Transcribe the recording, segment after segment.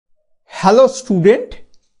Hello student,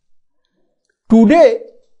 today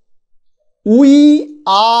we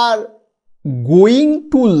are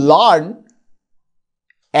going to learn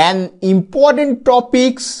an important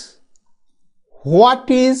topics.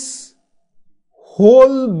 What is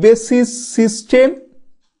whole basis system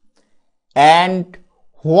and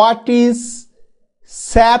what is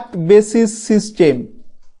shaft basis system.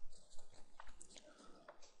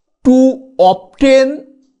 To obtain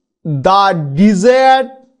the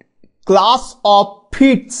desired class of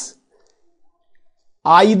fits,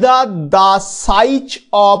 either the size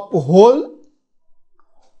of hole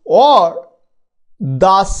or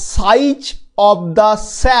the size of the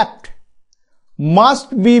shaft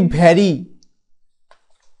must be vary.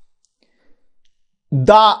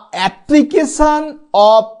 The application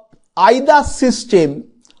of either system,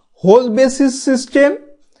 hole basis system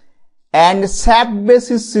and shaft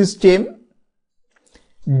basis system,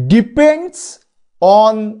 depends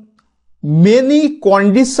on many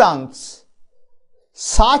conditions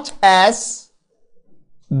such as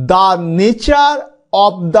the nature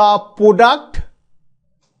of the product,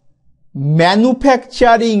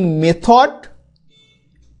 manufacturing method,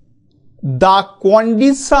 the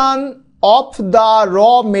condition of the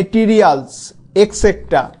raw materials,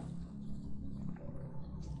 etc.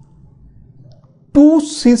 Two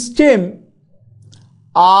systems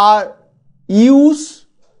are used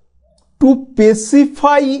to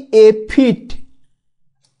specify a fit.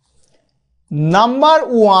 Number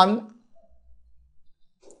one,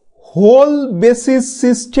 hole basis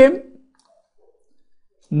system.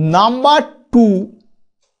 Number two,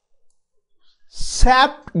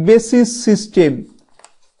 shaft basis system.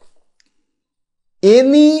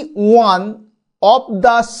 Any one of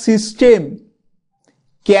the system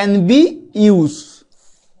can be used.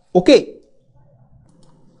 Okay.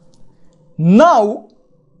 Now,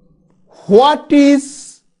 what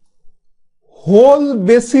is hole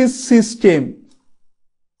basis system?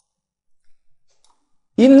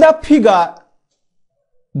 In the figure,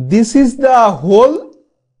 this is the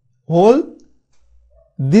hole,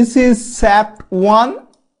 this is shaft 1,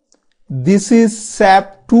 this is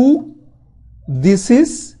shaft 2, this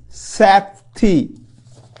is shaft 3.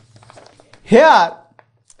 Here,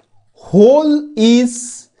 hole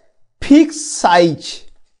is fixed size.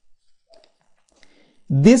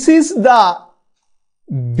 This is the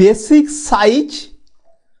basic size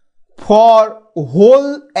for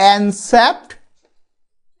hole and shaft.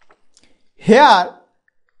 Here,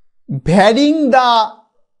 varying the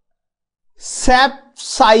shaft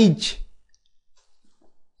size.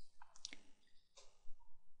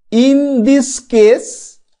 In this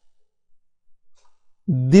case,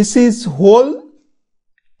 this is hole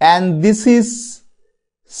and this is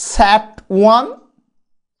shaft 1.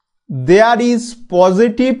 There is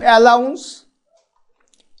positive allowance.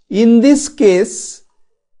 In this case,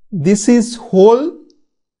 this is hole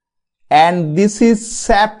and this is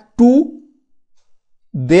shaft 2.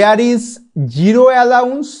 There is 0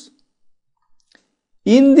 allowance.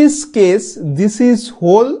 In this case, this is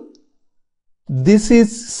hole, this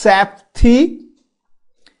is shaft 3,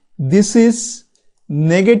 this is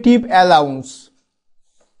negative allowance.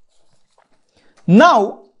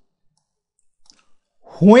 Now,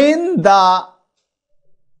 when the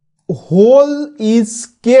hole is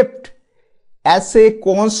kept as a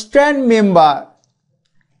constant member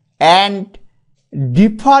and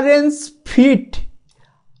difference fit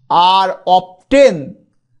are obtained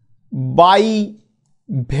by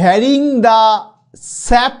varying the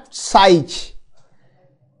shaft size,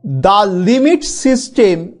 the limit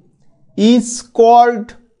system is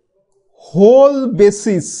called hole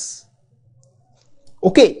basis.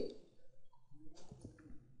 Okay.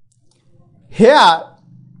 Here,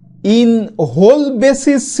 in hole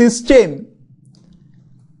basis system,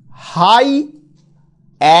 high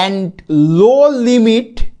and low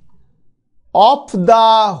limit of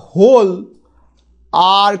the hole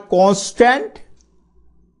are constant,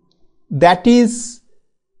 that is,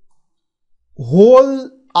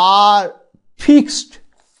 hole are fixed.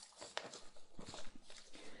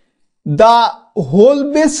 The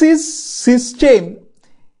hole basis system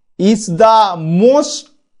is the most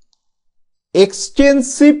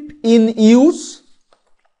extensive in use.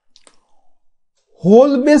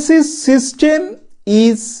 Hole basis system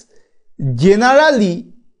is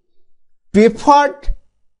generally preferred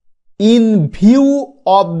in view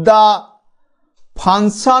of the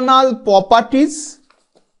functional properties.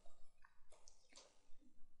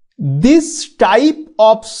 This type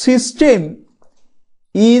of system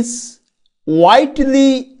is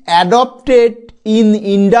widely adopted in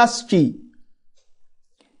industry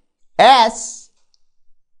as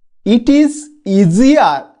it is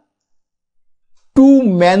easier to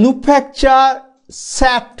manufacture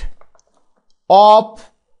shaft of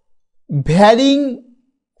varying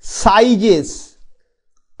sizes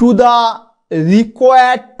to the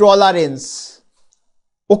required tolerance.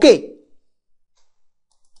 Okay.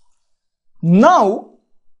 Now,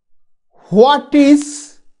 what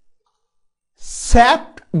is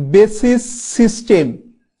shaft basis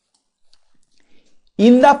system?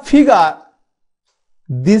 In the figure,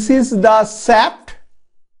 this is the shaft,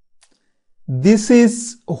 this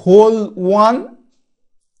is hole 1,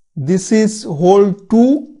 this is hole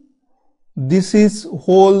 2, this is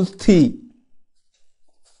hole 3.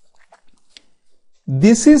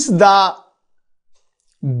 This is the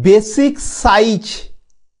basic size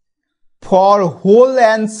for hole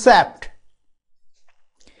and shaft.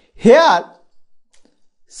 Here,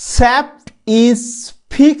 shaft is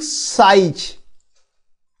fixed size.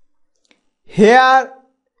 Here,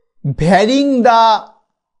 varying the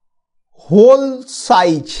hole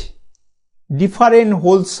size, different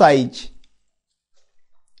hole size.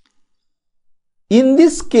 In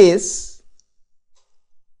this case,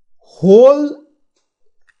 hole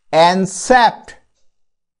and shaft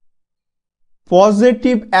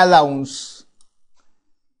positive allowance.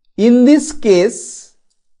 In this case,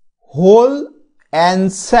 hole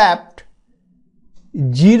and shaft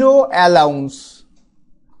 0 allowance.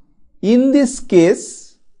 In this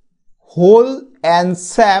case, hole and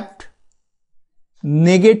shaft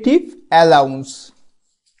negative allowance.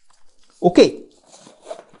 Okay.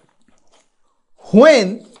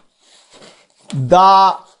 When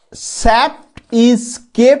the shaft is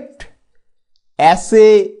kept as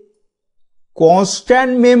a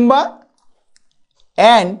constant member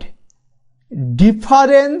and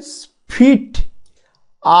difference fit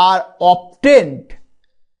are obtained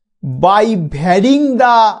by varying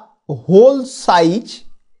the hole size,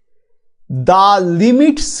 the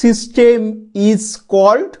limit system is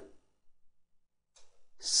called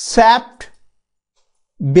shaft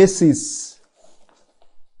basis.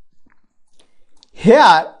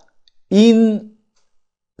 Here in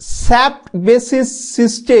shaft basis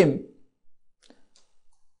system,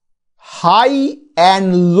 high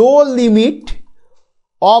and low limit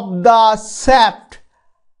of the shaft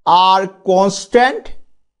are constant,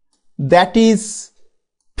 that is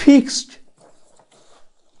fixed.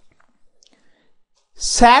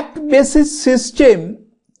 Shaft basis system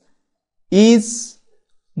is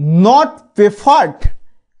not preferred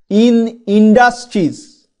in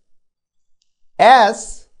industries,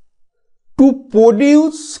 as to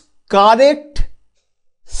produce correct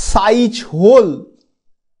size hole,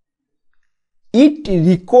 it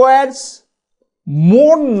requires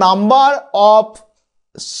more number of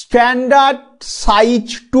standard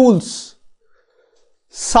size tools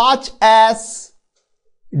such as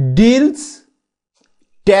drills,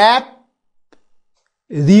 tap,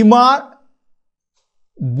 reamer,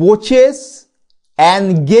 boches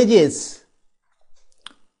and gauges,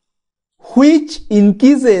 which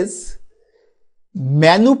increases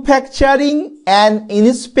manufacturing and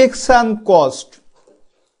inspection cost.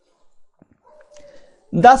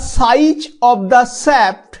 The size of the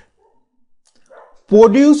shaft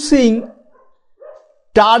producing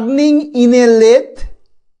turning in a lathe,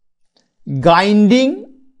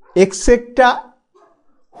 grinding, etc.,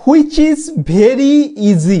 which is very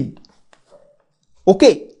easy.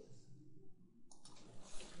 Okay.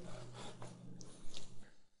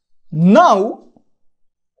 Now,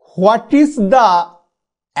 what is the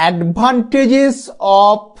advantages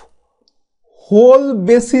of hole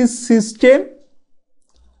basis system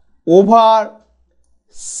over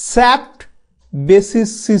shaft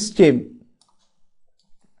basis system?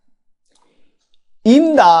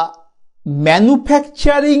 In the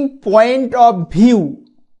manufacturing point of view,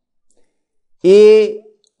 a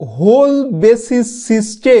hole basis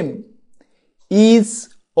system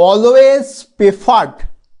is always preferred.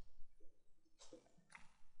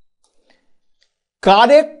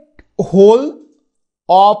 Correct hole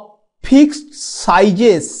of fixed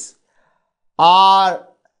sizes are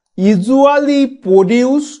usually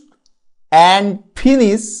produced and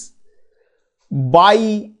finished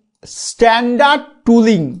by standard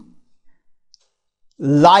tooling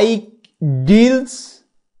like drills,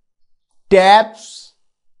 taps,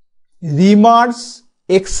 reamers,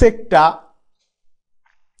 etc.,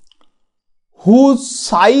 whose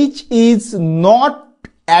size is not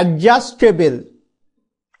adjustable.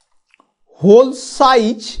 Hole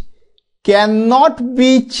size cannot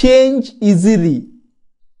be changed easily.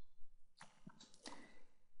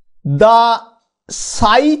 The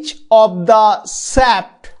size of the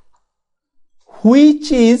shaft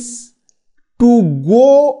which is to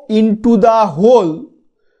go into the hole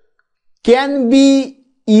can be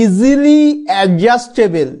easily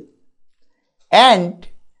adjustable and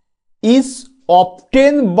is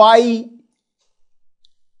obtained by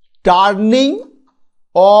turning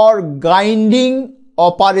or grinding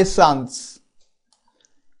operations.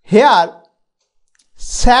 Here,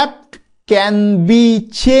 shaft can be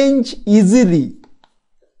changed easily.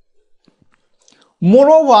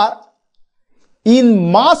 Moreover,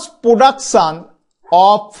 in mass production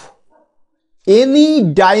of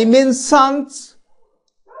any dimensions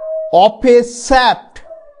of a shaft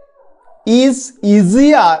is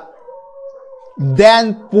easier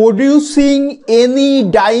than producing any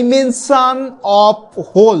dimension of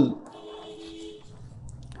hole.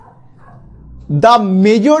 The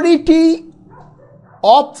majority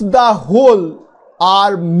of the hole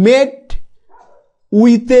are made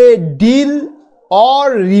with a drill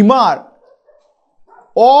or reamer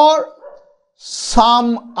or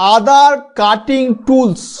some other cutting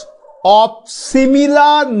tools of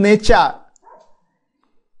similar nature.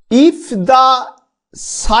 If the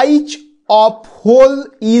size of hole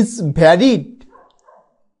is varied,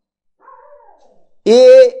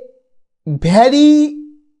 a very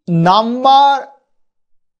number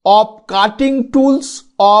of cutting tools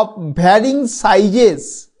of varying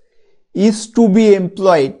sizes is to be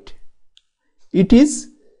employed. It is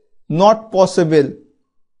not possible.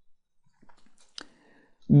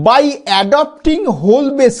 By adopting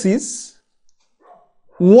hole basis,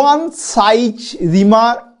 one size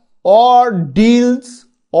reamer or drills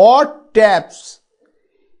or taps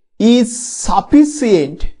is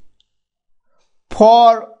sufficient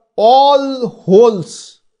for all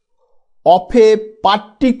holes of a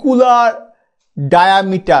particular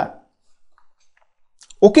diameter.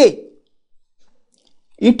 Okay,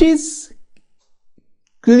 it is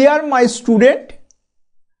clear, my student?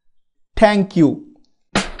 Thank you.